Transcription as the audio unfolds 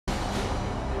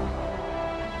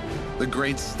The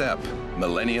Great Steppe,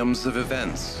 millenniums of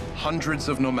events, hundreds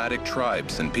of nomadic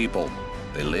tribes and people.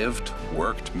 They lived,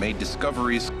 worked, made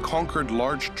discoveries, conquered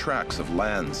large tracts of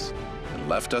lands, and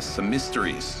left us some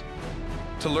mysteries.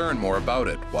 To learn more about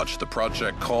it, watch the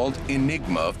project called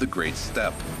Enigma of the Great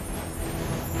Steppe.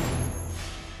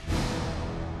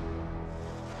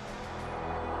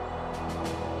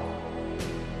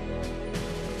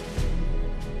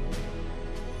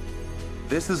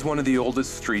 This is one of the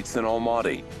oldest streets in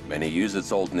Almaty. Many use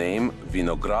its old name,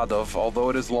 Vinogradov, although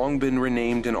it has long been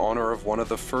renamed in honor of one of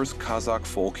the first Kazakh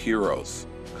folk heroes,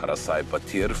 Karasai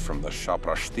Batyr from the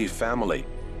Shaprashti family.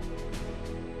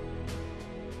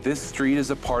 This street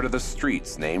is a part of the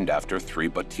streets named after three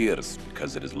Batyrs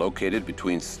because it is located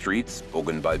between streets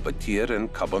Bogunbay Batyr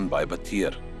and Kabunbay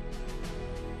Batyr.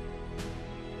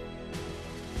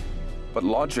 But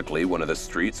logically, one of the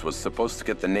streets was supposed to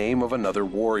get the name of another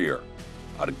warrior,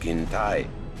 Argintai,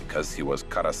 because he was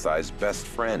Karasai's best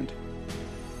friend.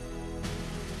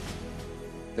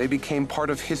 They became part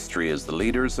of history as the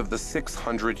leaders of the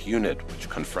 600 unit, which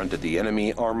confronted the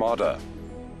enemy armada.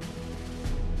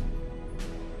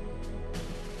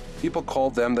 People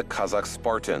called them the Kazakh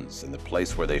Spartans, and the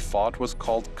place where they fought was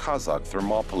called Kazakh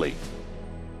Thermopylae.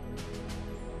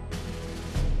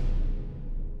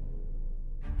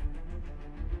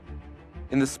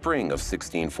 In the spring of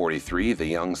 1643, the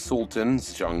young Sultan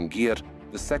Jahangir,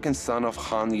 the second son of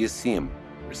Khan Yesim,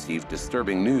 received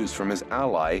disturbing news from his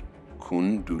ally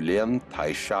Kundulyan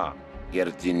Taisha.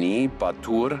 Erdini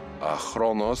Batur, a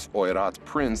Chronos Oirat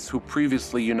prince who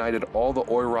previously united all the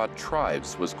Oirat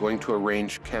tribes, was going to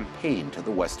arrange campaign to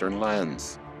the western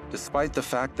lands. Despite the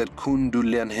fact that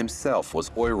Kundulyan himself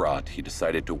was Oirat, he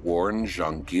decided to warn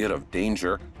Jahangir of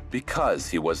danger because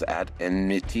he was at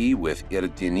enmity with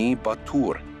Erdini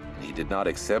Batur, and he did not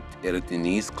accept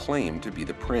Erdini's claim to be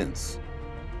the prince.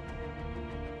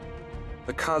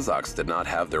 The Kazakhs did not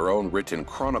have their own written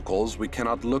chronicles. We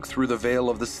cannot look through the veil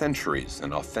of the centuries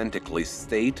and authentically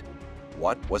state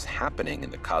what was happening in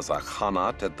the Kazakh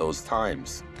Khanate at those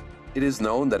times. It is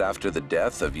known that after the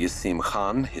death of Yesim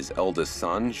Khan, his eldest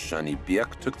son,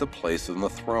 Janibek, took the place on the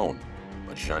throne.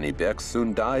 But Janibek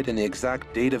soon died, and the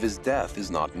exact date of his death is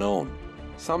not known.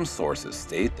 Some sources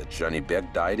state that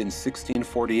Janibek died in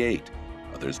 1648.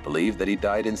 Others believe that he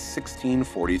died in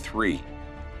 1643.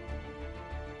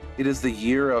 It is the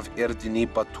year of Erdini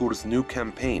Batur's new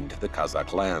campaign to the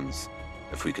Kazakh lands.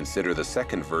 If we consider the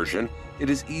second version, it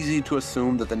is easy to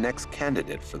assume that the next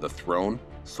candidate for the throne,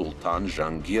 Sultan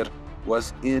Jahangir,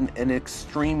 was in an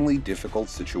extremely difficult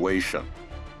situation.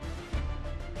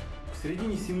 By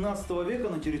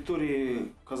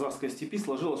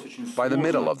the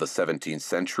middle of the 17th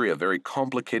century, a very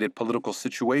complicated political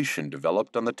situation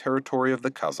developed on the territory of the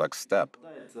Kazakh steppe.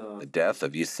 The death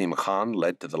of Yesim Khan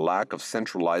led to the lack of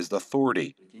centralized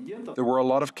authority. There were a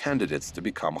lot of candidates to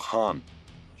become Khan.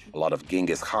 A lot of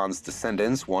Genghis Khan's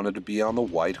descendants wanted to be on the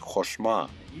white Khoshma,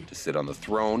 to sit on the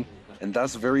throne, and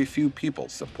thus very few people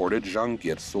supported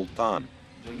Jahangir Sultan.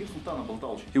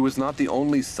 He was not the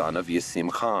only son of Yesim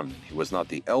Khan. He was not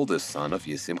the eldest son of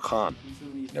Yesim Khan.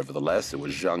 Nevertheless, it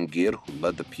was Jahangir who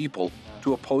led the people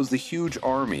to oppose the huge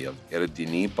army of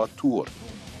Erdini Batur.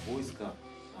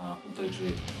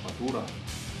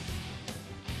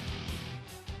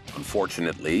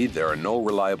 Unfortunately, there are no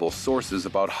reliable sources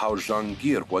about how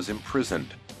Jahangir was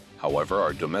imprisoned. However,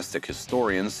 our domestic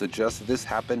historians suggest this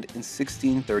happened in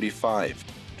 1635,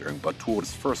 during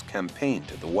Batur's first campaign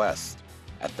to the west.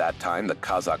 At that time, the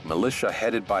Kazakh militia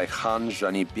headed by Khan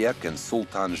Janibek and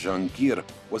Sultan Jahangir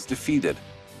was defeated.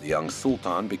 The young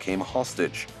Sultan became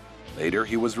hostage. Later,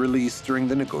 he was released during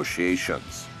the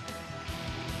negotiations.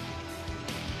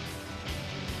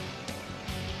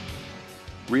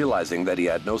 Realizing that he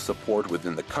had no support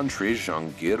within the country,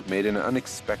 Jahangir made an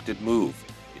unexpected move.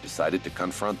 He decided to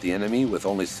confront the enemy with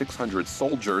only 600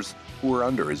 soldiers who were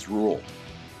under his rule.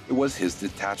 It was his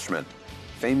detachment.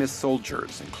 Famous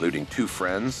soldiers, including two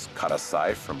friends,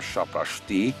 Karasai from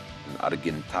Shaprashti and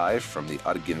Argintai from the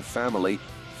Argin family,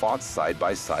 fought side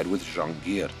by side with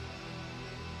Jahangir.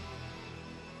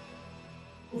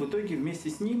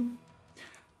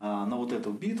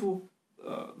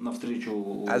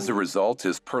 As a result,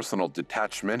 his personal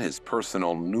detachment, his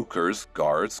personal nukers,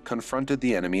 guards, confronted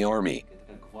the enemy army.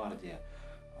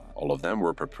 All of them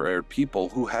were prepared people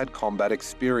who had combat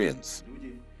experience.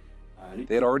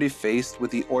 They had already faced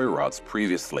with the Oirats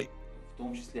previously,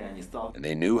 and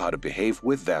they knew how to behave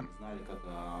with them.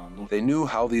 They knew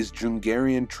how these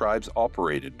Jungarian tribes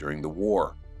operated during the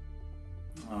war.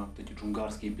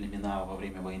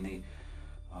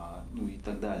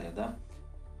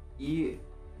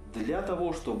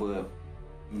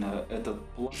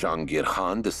 Jahangir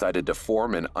Khan decided to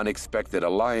form an unexpected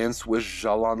alliance with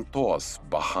Jalantos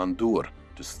Bahadur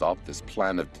to stop this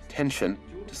plan of detention,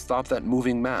 to stop that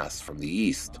moving mass from the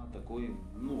east.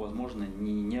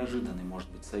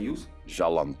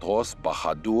 Jalantos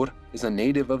Bahadur is a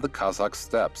native of the Kazakh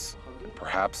steppes, and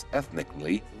perhaps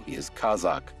ethnically he is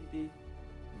Kazakh.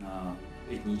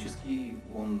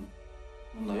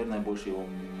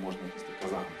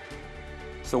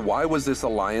 So why was this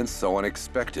alliance so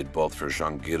unexpected, both for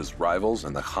Jahangir's rivals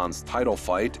in the Khan's title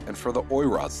fight and for the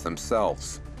Oirats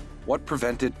themselves? What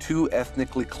prevented two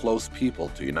ethnically close people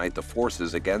to unite the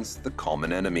forces against the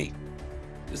common enemy?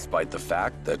 Despite the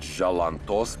fact that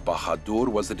Jalantos Bahadur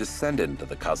was a descendant of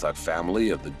the Kazakh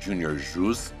family of the Junior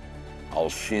Juz,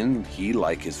 Alshin, he,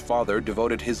 like his father,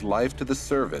 devoted his life to the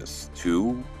service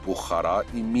to Bukhara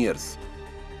emirs,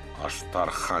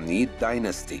 Ashtarkhanid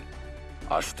dynasty.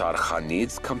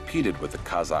 Ashtarkhanids competed with the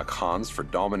Kazakh Khans for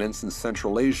dominance in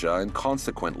Central Asia, and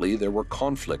consequently there were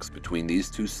conflicts between these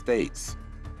two states.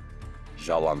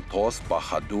 Jalantos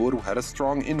Bahadur had a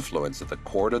strong influence at the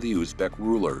court of the Uzbek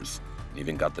rulers, and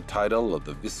even got the title of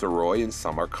the Viceroy in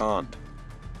Samarkand.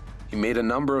 He made a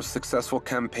number of successful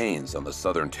campaigns on the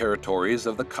southern territories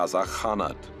of the Kazakh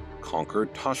Khanate,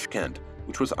 conquered Tashkent,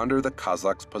 which was under the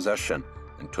Kazakhs' possession,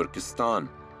 and Turkestan,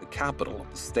 the capital of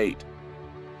the state.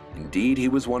 Indeed, he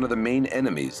was one of the main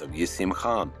enemies of Yesim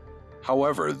Khan.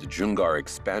 However, the Jungar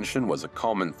expansion was a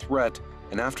common threat,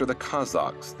 and after the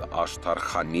Kazakhs, the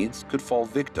Ashtarkhanids could fall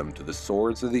victim to the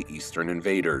swords of the eastern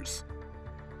invaders.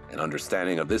 An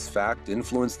understanding of this fact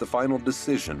influenced the final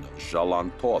decision of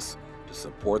Jalantos to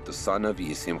support the son of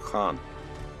Yesim Khan.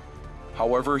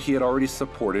 However, he had already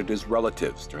supported his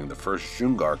relatives during the first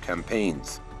Jungar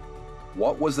campaigns.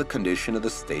 What was the condition of the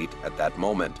state at that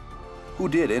moment? Who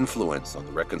did influence on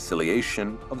the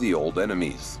reconciliation of the old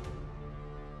enemies?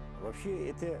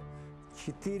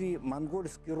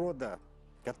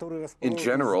 In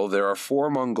general, there are 4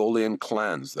 Mongolian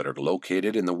clans that are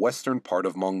located in the western part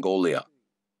of Mongolia: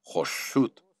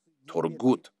 Khoshut,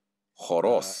 Torgut,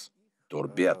 Khoros,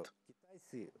 Torbet.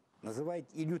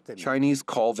 Chinese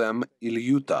call them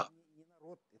Ilyuta.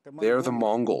 They are the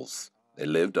Mongols. They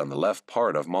lived on the left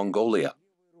part of Mongolia.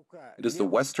 It is the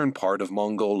western part of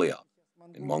Mongolia.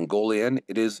 In Mongolian,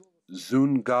 it is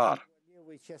Zungar.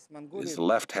 It is the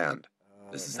left hand.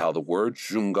 This is how the word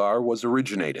Jungar was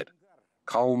originated.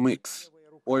 Kalmyks,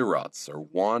 Oirats are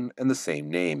one and the same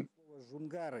name.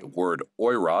 The word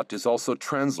Oirat is also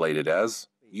translated as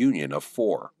union of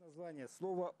 4.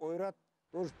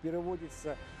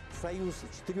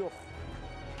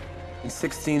 In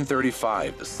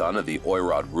 1635, the son of the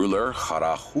Oirat ruler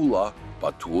Kharahula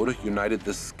Batur united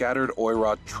the scattered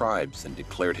Oirat tribes and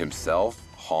declared himself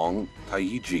Hong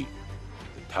Taiji,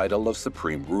 the title of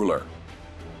supreme ruler.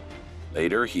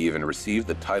 Later, he even received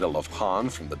the title of Han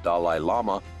from the Dalai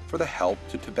Lama for the help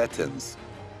to Tibetans.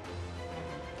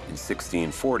 In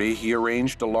 1640, he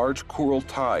arranged a large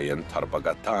Kurultai in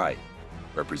Tarbagatai.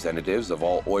 Representatives of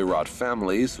all Oirat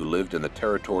families who lived in the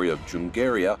territory of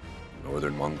Jungaria,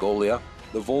 northern Mongolia,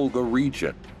 the Volga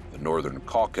region, the northern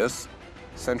Caucasus,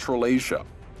 Central Asia,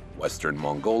 western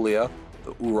Mongolia,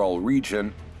 the Ural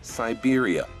region,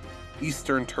 Siberia,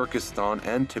 eastern Turkestan,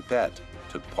 and Tibet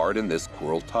took part in this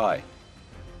Kurultai.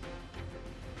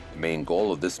 The main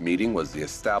goal of this meeting was the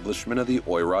establishment of the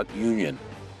Oirat Union,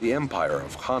 the empire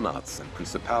of Khanates and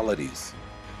principalities.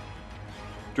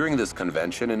 During this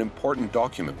convention, an important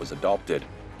document was adopted,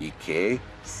 Ike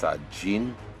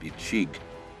Sajin Bichig,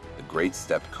 the Great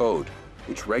Steppe Code,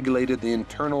 which regulated the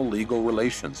internal legal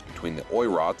relations between the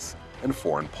Oirats and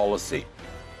foreign policy.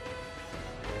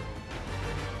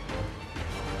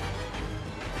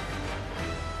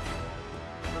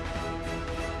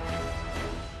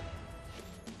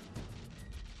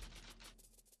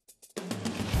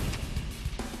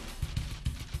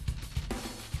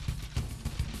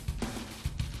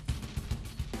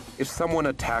 If someone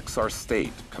attacks our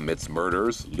state, commits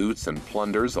murders, loots, and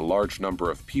plunders a large number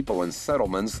of people and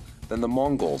settlements, then the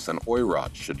Mongols and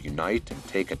Oirats should unite and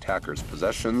take attackers'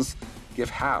 possessions, give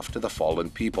half to the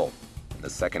fallen people, and the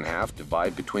second half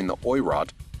divide between the Oirat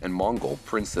and Mongol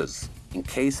princes. In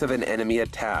case of an enemy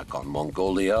attack on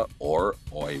Mongolia or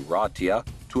Oiratia,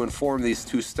 to inform these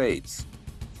two states.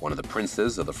 If one of the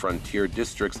princes of the frontier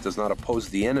districts does not oppose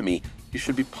the enemy, he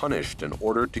should be punished and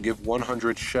ordered to give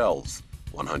 100 shells,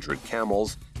 100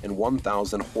 camels, and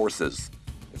 1,000 horses.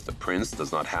 If the prince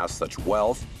does not have such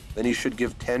wealth, then he should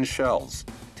give 10 shells,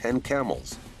 10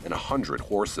 camels, and 100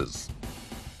 horses.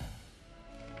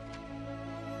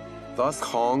 Thus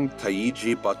Hong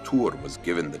Taiji Batur was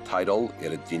given the title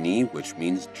Eredini, which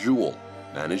means jewel,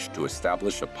 managed to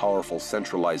establish a powerful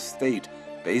centralized state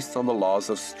based on the laws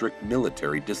of strict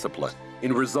military discipline.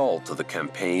 In result of the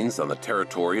campaigns on the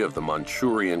territory of the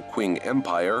Manchurian Qing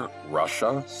Empire,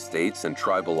 Russia, states and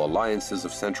tribal alliances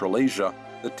of Central Asia,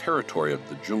 the territory of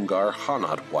the Dzungar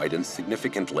Khanate widened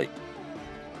significantly.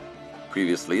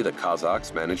 Previously, the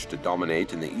Kazakhs managed to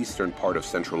dominate in the eastern part of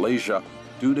Central Asia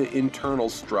due to internal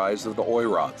strives of the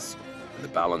Oirats, and the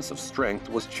balance of strength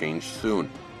was changed soon.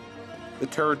 The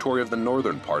territory of the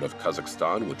northern part of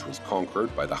Kazakhstan, which was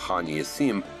conquered by the Khan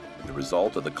Yesim, and the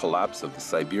result of the collapse of the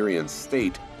Siberian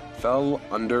state, fell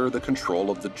under the control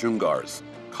of the Dzungars,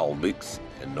 Kalmyks,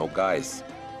 and Nogais.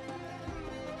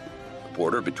 The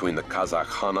border between the Kazakh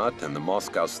Khanate and the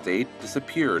Moscow state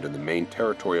disappeared, and the main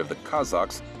territory of the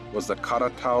Kazakhs was the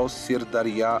Karatau,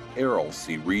 Sirdarya, Aral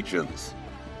Sea regions.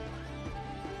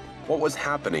 What was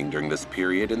happening during this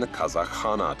period in the Kazakh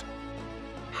Khanate?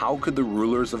 How could the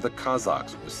rulers of the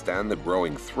Kazakhs withstand the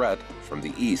growing threat from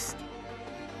the east?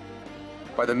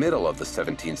 By the middle of the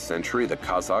 17th century, the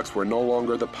Kazakhs were no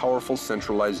longer the powerful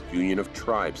centralized union of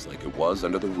tribes like it was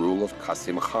under the rule of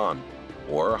Qasim Khan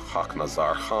or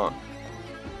Haknazar Khan.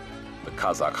 The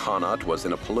Kazakh Khanate was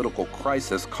in a political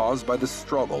crisis caused by the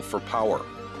struggle for power.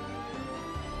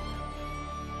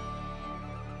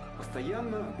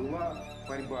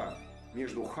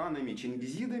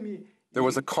 There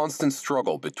was a constant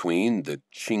struggle between the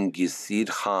Chinggisid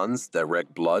Khans,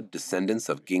 direct blood descendants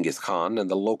of Genghis Khan, and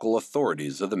the local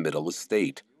authorities of the Middle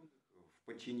Estate.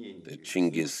 The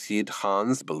Chinggisid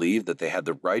Khans believed that they had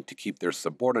the right to keep their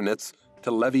subordinates,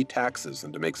 to levy taxes,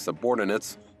 and to make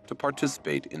subordinates to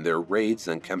participate in their raids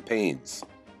and campaigns.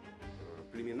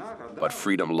 But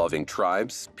freedom-loving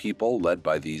tribes, people led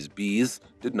by these bees,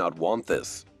 did not want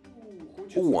this.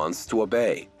 Who wants to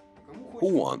obey?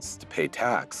 Who wants to pay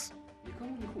tax?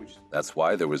 That's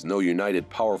why there was no united,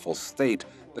 powerful state.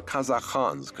 The Kazakh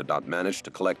Khans could not manage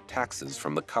to collect taxes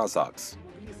from the Kazakhs.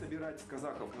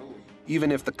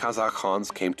 Even if the Kazakh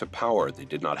Khans came to power, they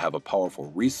did not have a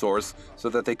powerful resource so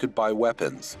that they could buy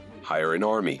weapons, hire an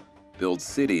army, build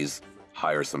cities,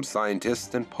 hire some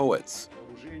scientists and poets.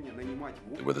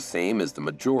 They were the same as the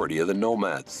majority of the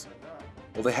nomads.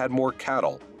 Well, they had more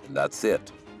cattle, and that's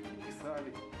it.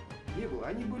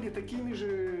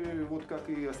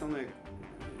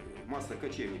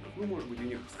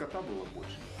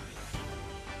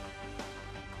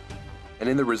 And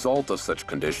in the result of such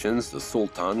conditions, the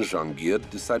Sultan Jahangir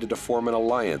decided to form an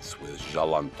alliance with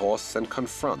Zhalantos and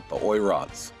confront the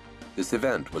Oirats. This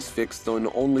event was fixed in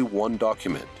only one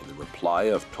document, in the reply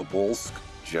of Tobolsk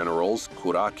generals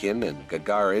Kurakin and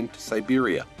Gagarin to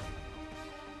Siberia.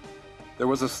 There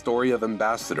was a story of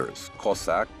ambassadors,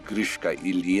 Cossack, Grishka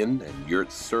Ilyin, and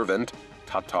Yurt's servant,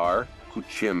 Tatar,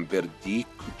 Kuchemberdi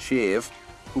Kuchev,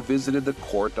 who visited the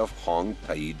court of Hong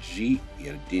Taiji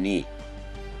Erdini.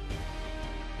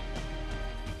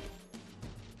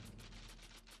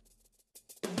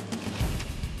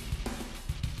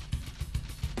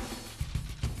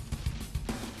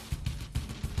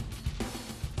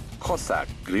 Cossack,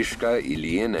 Grishka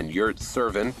Ilyin, and Yurt's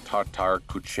servant, Tatar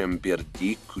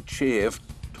Kuchemberdi Kuchev,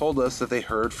 told us that they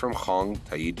heard from Hong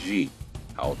Taiji,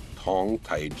 how Hong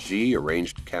Taiji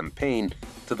arranged campaign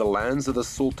to the lands of the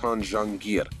Sultan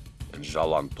Jahangir and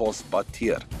Zhalantos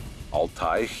Batir.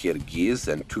 Altai, Kyrgyz,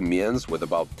 and Tumens with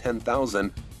about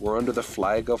 10,000 were under the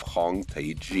flag of Hong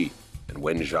Taiji. And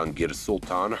when Jahangir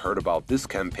Sultan heard about this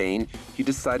campaign, he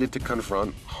decided to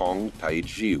confront Hong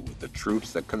Taiji with the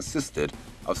troops that consisted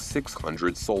of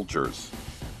 600 soldiers.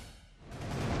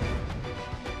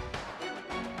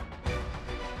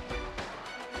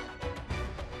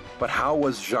 But how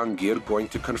was Jahangir going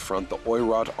to confront the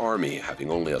Oirat army,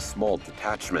 having only a small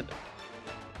detachment?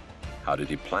 How did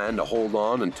he plan to hold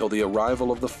on until the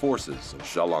arrival of the forces of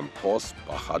Zhalantos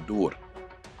Bahadur?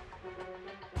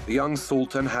 The young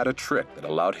sultan had a trick that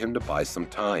allowed him to buy some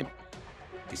time.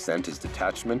 He sent his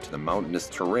detachment to the mountainous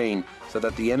terrain so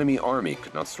that the enemy army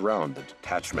could not surround the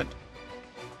detachment.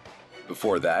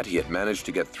 Before that, he had managed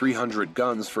to get 300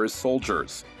 guns for his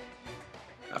soldiers.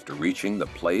 After reaching the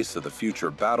place of the future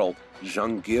battle,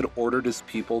 Jahangir ordered his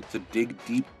people to dig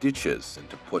deep ditches and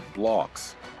to put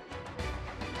blocks.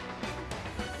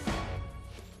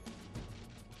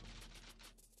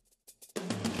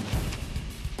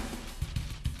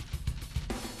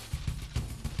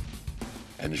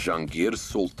 And Jahangir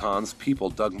Sultan's people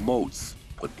dug moats,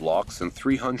 put blocks, and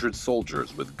 300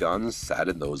 soldiers with guns sat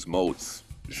in those moats.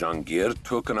 Jahangir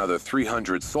took another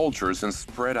 300 soldiers and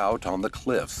spread out on the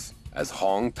cliffs. As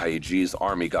Hong Taiji's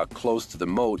army got close to the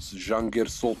moats, Jahangir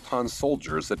Sultan's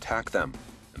soldiers attacked them.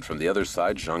 And from the other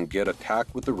side, Jahangir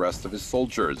attacked with the rest of his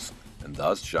soldiers. and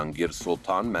thus Jahangir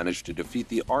Sultan managed to defeat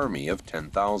the army of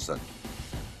 10,000.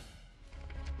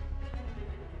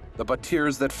 The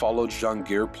Batirs that followed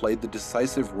Jahangir played the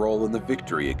decisive role in the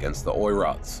victory against the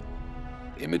Oirats.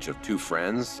 The image of two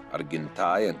friends,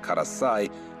 Argintai and Karasai,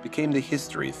 became the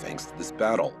history thanks to this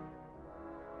battle.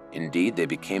 Indeed, they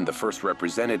became the first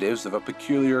representatives of a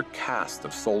peculiar caste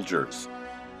of soldiers.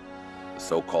 The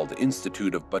so-called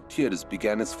Institute of Batirs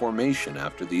began its formation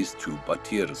after these two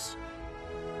Batirs.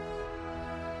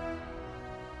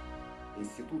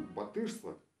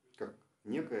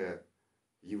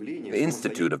 The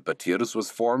Institute of Batirs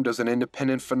was formed as an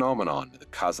independent phenomenon in the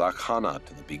Kazakh Khanate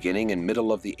in the beginning and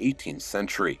middle of the 18th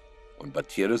century, when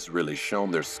Batirs really shone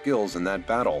their skills in that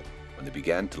battle, when they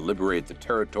began to liberate the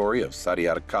territory of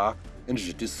Saryarka and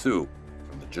Jitisu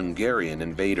from the Jungarian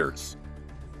invaders.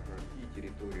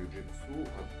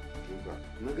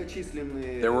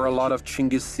 There were a lot of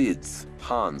Chinggisids,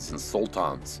 Khans, and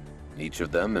Sultans, and each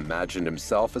of them imagined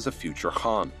himself as a future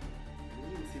Khan.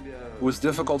 It was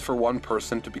difficult for one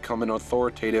person to become an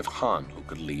authoritative Khan who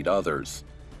could lead others.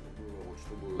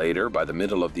 Later, by the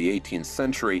middle of the 18th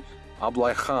century,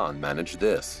 Ablai Khan managed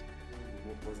this.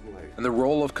 And the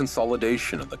role of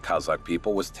consolidation of the Kazakh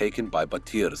people was taken by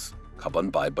Batirs,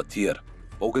 Kabanbay Batir,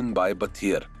 Boganbay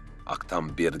Batir,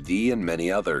 Akhtambirdi, and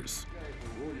many others.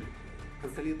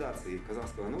 Консолидации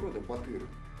казахского народа Батыр,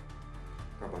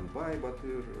 Кабанбай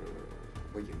Батыр,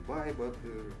 Бакенбай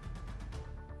Батыр,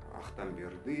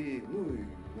 Ахтамберды, ну и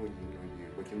многие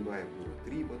Бакенбаев было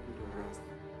 3 Батыра раз.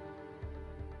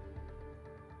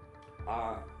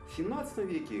 А в 17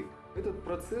 веке этот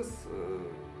процесс...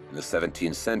 In the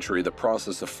 17th century, the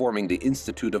process of forming the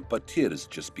Institute of Batirs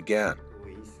just began.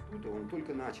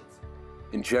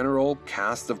 In general,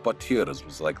 caste of Batirs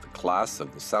was like the class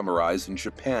of the samurais in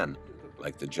Japan,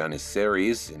 like the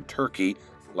Janissaries in Turkey,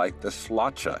 like the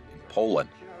Slacha in Poland,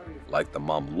 like the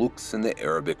Mamluks in the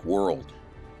Arabic world.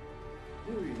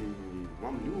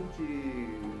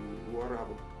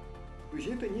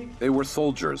 They were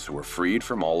soldiers who were freed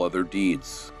from all other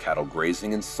deeds, cattle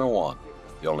grazing and so on.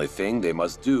 The only thing they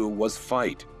must do was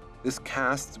fight. This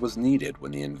caste was needed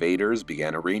when the invaders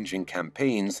began arranging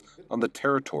campaigns on the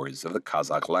territories of the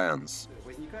Kazakh lands.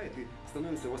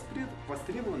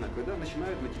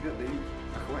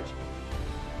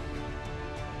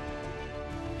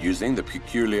 Using the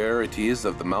peculiarities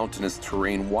of the mountainous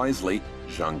terrain wisely,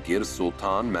 Jahangir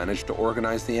Sultan managed to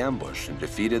organize the ambush and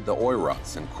defeated the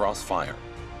Oirats in crossfire.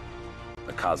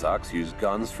 The Kazakhs used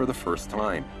guns for the first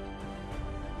time.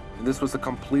 And this was a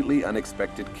completely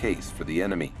unexpected case for the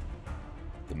enemy.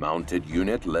 The mounted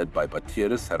unit led by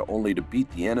Batirs had only to beat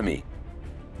the enemy.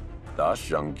 Thus,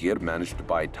 Jahangir managed to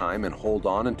buy time and hold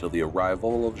on until the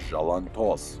arrival of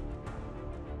Jalantos.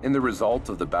 In the result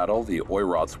of the battle, the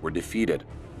Oirats were defeated.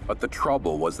 But the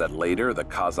trouble was that later the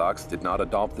Kazakhs did not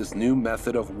adopt this new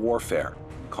method of warfare,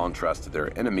 in contrast to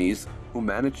their enemies who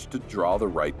managed to draw the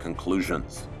right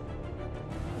conclusions.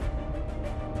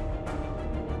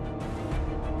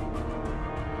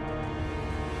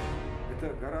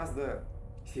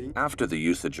 After the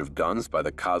usage of guns by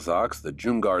the Kazakhs, the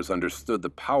Dzungars understood the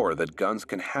power that guns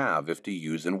can have if to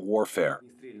use in warfare.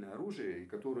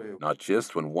 Not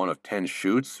just when 1 of 10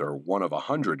 shoots or 1 of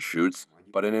 100 shoots,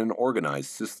 but in an organized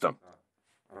system.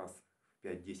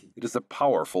 It is a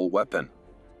powerful weapon,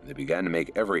 and they began to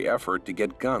make every effort to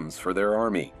get guns for their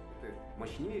army.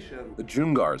 The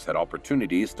Dzungars had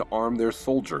opportunities to arm their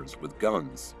soldiers with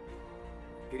guns.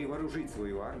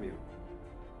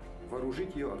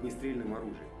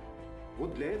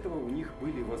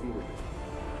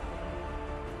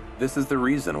 This is the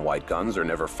reason white guns are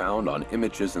never found on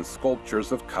images and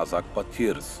sculptures of Kazakh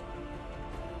Batirs.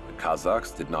 The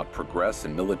Kazakhs did not progress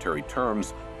in military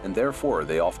terms, and therefore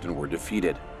they often were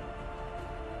defeated.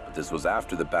 But this was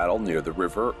after the battle near the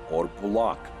river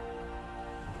Orbulak.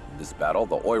 In this battle,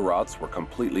 the Oirats were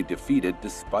completely defeated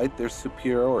despite their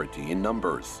superiority in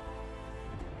numbers.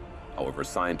 However,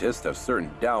 scientists have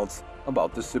certain doubts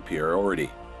about the superiority.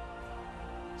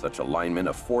 Such alignment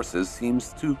of forces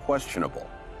seems too questionable.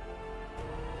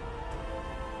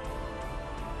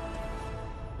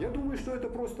 Я думаю, что это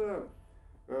просто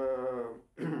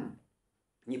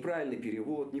неправильный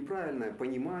перевод, неправильное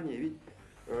понимание. Ведь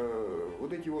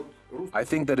вот эти вот I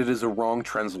think that it is a wrong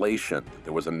translation, that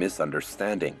there was a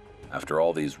misunderstanding. After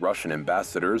all, these Russian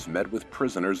ambassadors met with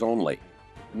prisoners only.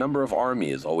 The number of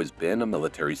army has always been a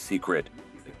military secret.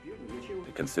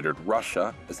 They considered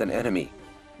Russia as an enemy.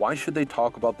 Why should they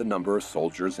talk about the number of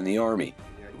soldiers in the army?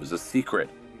 It was a secret.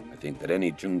 I think that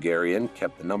any Jungarian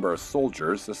kept the number of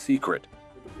soldiers a secret.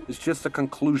 It's just a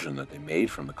conclusion that they made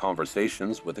from the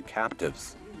conversations with the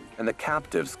captives. And the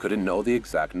captives couldn't know the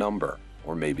exact number,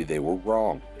 or maybe they were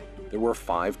wrong. There were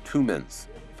 5 tumens,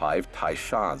 5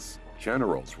 taishas,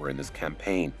 generals were in this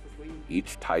campaign.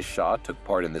 Each taisha took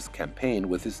part in this campaign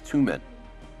with his tumen.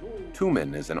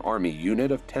 Tumen is an army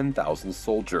unit of 10,000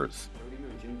 soldiers.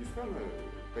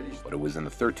 But it was in the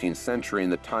 13th century in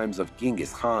the times of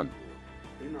Genghis Khan.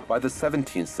 By the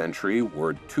 17th century,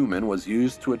 word tumen was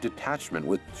used to a detachment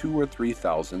with 2,000 or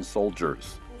 3,000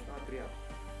 soldiers.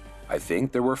 I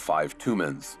think there were 5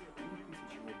 tumens.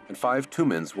 And 5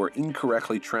 tumens were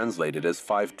incorrectly translated as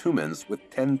 5 tumens with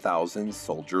 10,000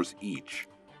 soldiers each.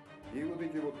 И вот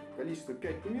эти вот количество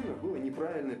 5 туменов было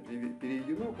неправильно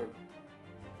переведено как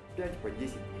 5 по 10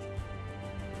 тысяч.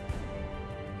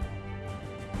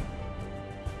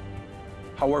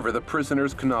 However, the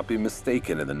prisoners could not be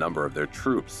mistaken in the number of their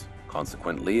troops.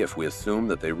 Consequently, if we assume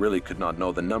that they really could not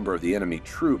know the number of the enemy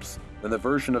troops, then the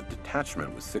version of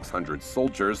detachment with 600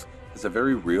 soldiers is a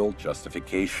very real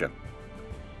justification.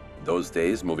 In those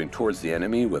days, moving towards the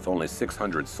enemy with only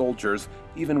 600 soldiers,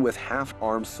 even with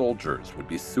half-armed soldiers, would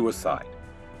be suicide.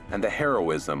 And the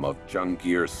heroism of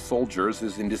Jahangir's soldiers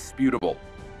is indisputable.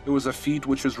 It was a feat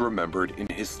which is remembered in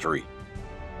history.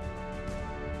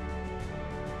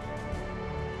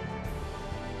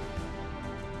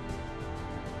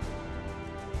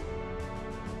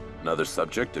 Another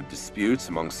subject of disputes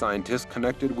among scientists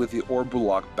connected with the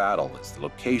Orbulak battle is the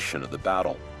location of the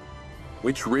battle.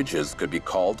 Which ridges could be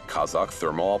called Kazakh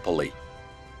Thermopylae?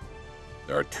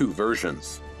 There are 2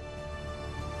 versions.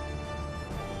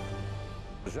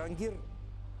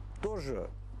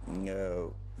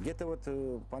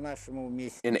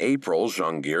 In April,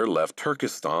 Jahangir left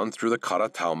Turkestan through the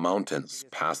Karatau Mountains,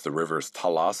 passed the rivers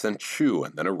Talas and Chu,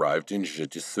 and then arrived in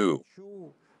Jetisu.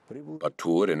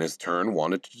 Batur, in his turn,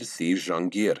 wanted to deceive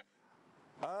Jahangir.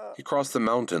 He crossed the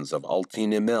mountains of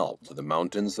Altin Emel to the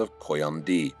mountains of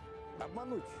Koyandi.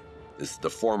 This is the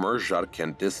former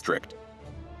Jarkent district.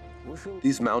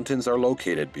 These mountains are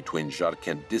located between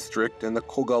Jarkent district and the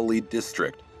Kogali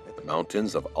district, the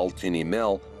mountains of Altin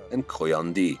Emel and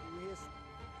Koyandi.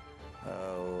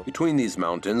 Between these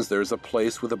mountains, there is a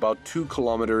place with about 2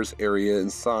 kilometers area in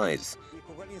size.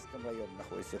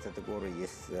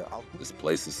 This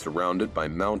place is surrounded by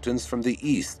mountains from the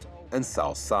east and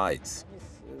south sides.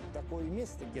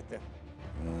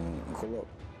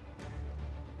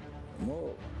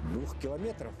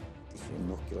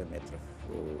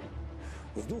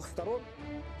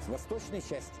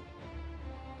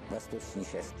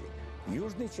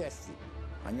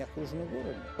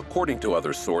 According to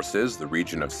other sources, the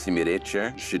region of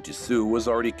Simireche, Jetisu, was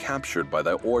already captured by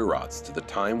the Oirats to the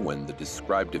time when the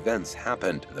described events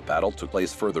happened. The battle took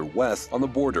place further west on the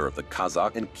border of the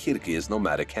Kazakh and Kyrgyz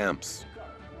nomadic camps.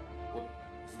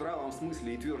 В здравом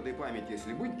смысле и твердой памяти,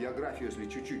 если быть, географию, если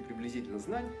чуть-чуть приблизительно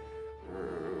знать.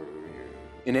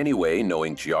 In any way,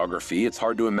 knowing geography, it's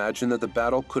hard to imagine that the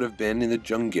battle could have been in the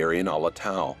Jungarian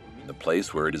Alatau, in the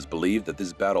place where it is believed that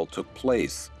this battle took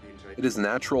place. It is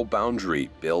natural boundary,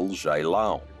 Bil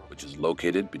Jailao, which is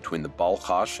located between the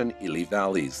Balkhash and Ili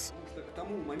valleys.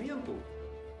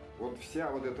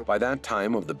 By that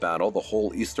time of the battle, the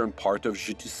whole eastern part of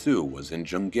Jetisu was in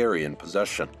Jungarian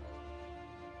possession.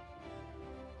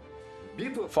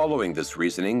 Following this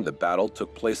reasoning, the battle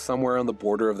took place somewhere on the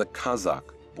border of the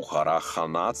Kazakh, Bukhara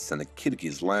Khanats, and the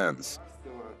Kyrgyz lands.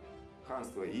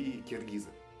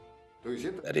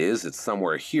 That is, it's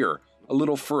somewhere here, a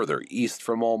little further east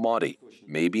from Almaty,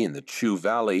 maybe in the Chu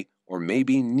Valley, or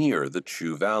maybe near the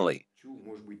Chu Valley.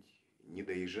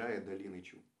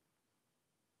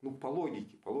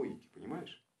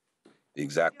 The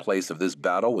exact place of this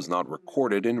battle was not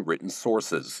recorded in written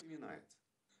sources.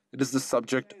 It is the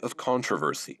subject of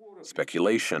controversy,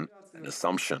 speculation, and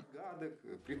assumption.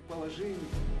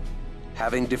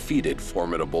 Having defeated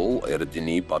formidable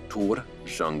Erdeni Batur,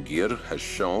 Jahangir has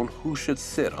shown who should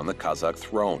sit on the Kazakh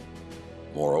throne.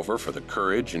 Moreover, for the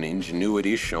courage and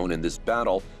ingenuity shown in this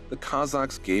battle, the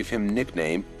Kazakhs gave him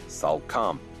nickname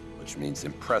Salkam, which means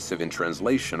impressive in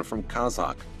translation from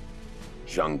Kazakh.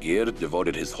 Jahangir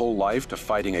devoted his whole life to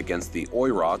fighting against the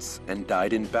Oirats and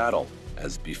died in battle,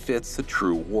 as befits a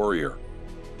true warrior.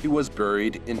 He was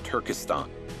buried in Turkestan.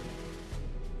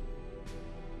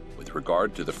 With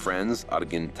regard to the friends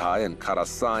Argintai and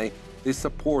Karasai, they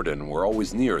supported and were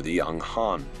always near the young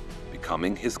Khan,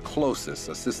 becoming his closest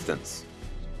assistants.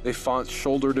 They fought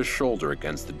shoulder to shoulder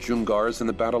against the Jungars in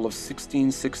the Battle of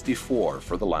 1664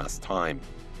 for the last time.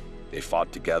 They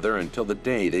fought together until the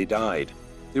day they died.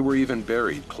 They were even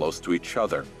buried close to each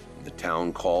other in the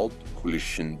town called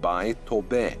Kulishinbai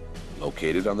Tobe,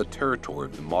 located on the territory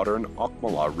of the modern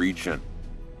Akmala region.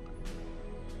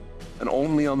 and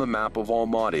only on the map of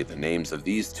Almaty the names of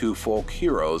these two folk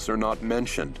heroes are not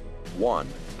mentioned, one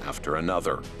after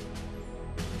another.